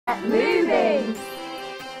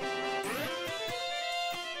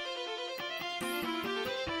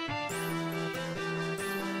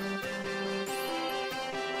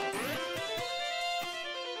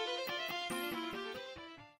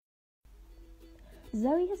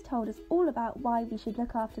Zoe has told us all about why we should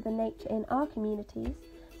look after the nature in our communities,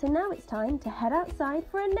 so now it's time to head outside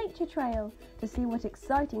for a nature trail to see what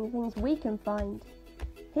exciting things we can find.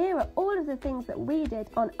 Here are all of the things that we did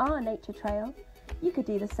on our nature trail. You could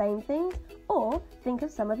do the same things or think of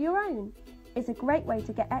some of your own. It's a great way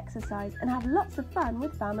to get exercise and have lots of fun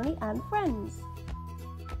with family and friends.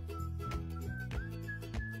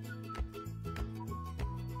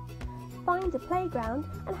 Find a playground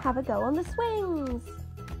and have a go on the swings.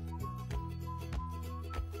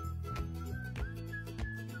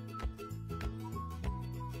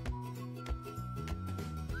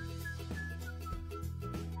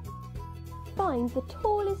 Find the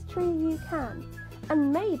tallest tree you can,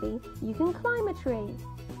 and maybe you can climb a tree.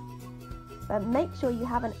 But make sure you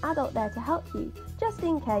have an adult there to help you, just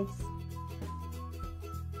in case.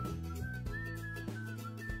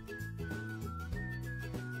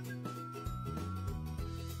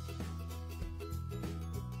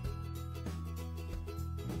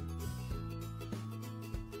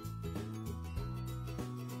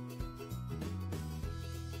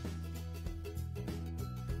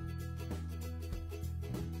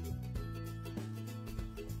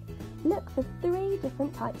 Look for 3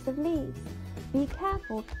 different types of leaves. Be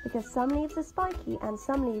careful because some leaves are spiky and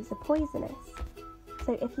some leaves are poisonous.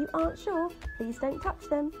 So if you aren't sure, please don't touch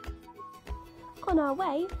them. On our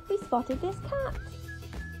way, we spotted this cat.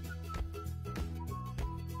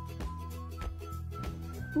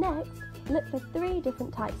 Next, look for 3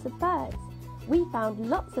 different types of birds. We found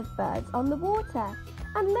lots of birds on the water.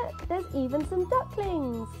 And look, there's even some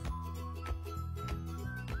ducklings.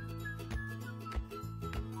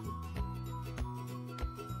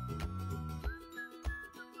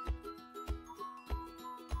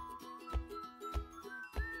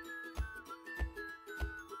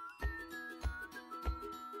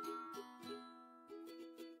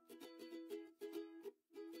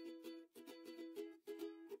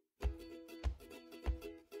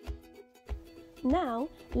 Now,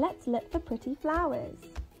 let's look for pretty flowers.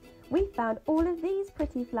 We found all of these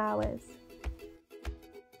pretty flowers.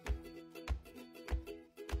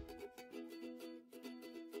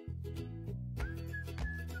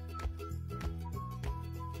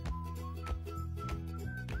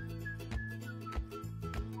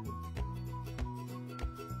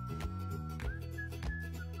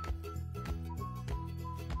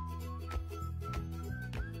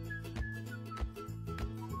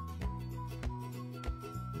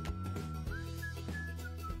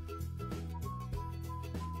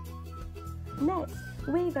 Next,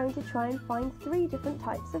 we're going to try and find 3 different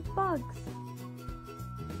types of bugs.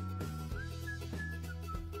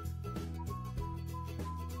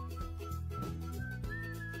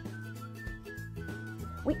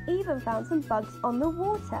 We even found some bugs on the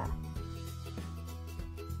water.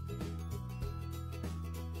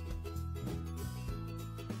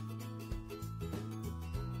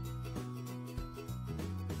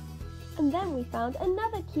 And then we found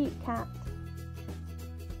another cute cat.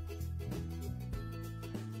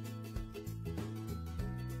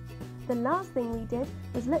 The last thing we did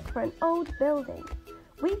was look for an old building.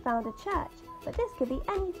 We found a church, but this could be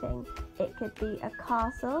anything. It could be a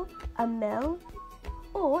castle, a mill,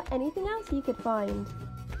 or anything else you could find.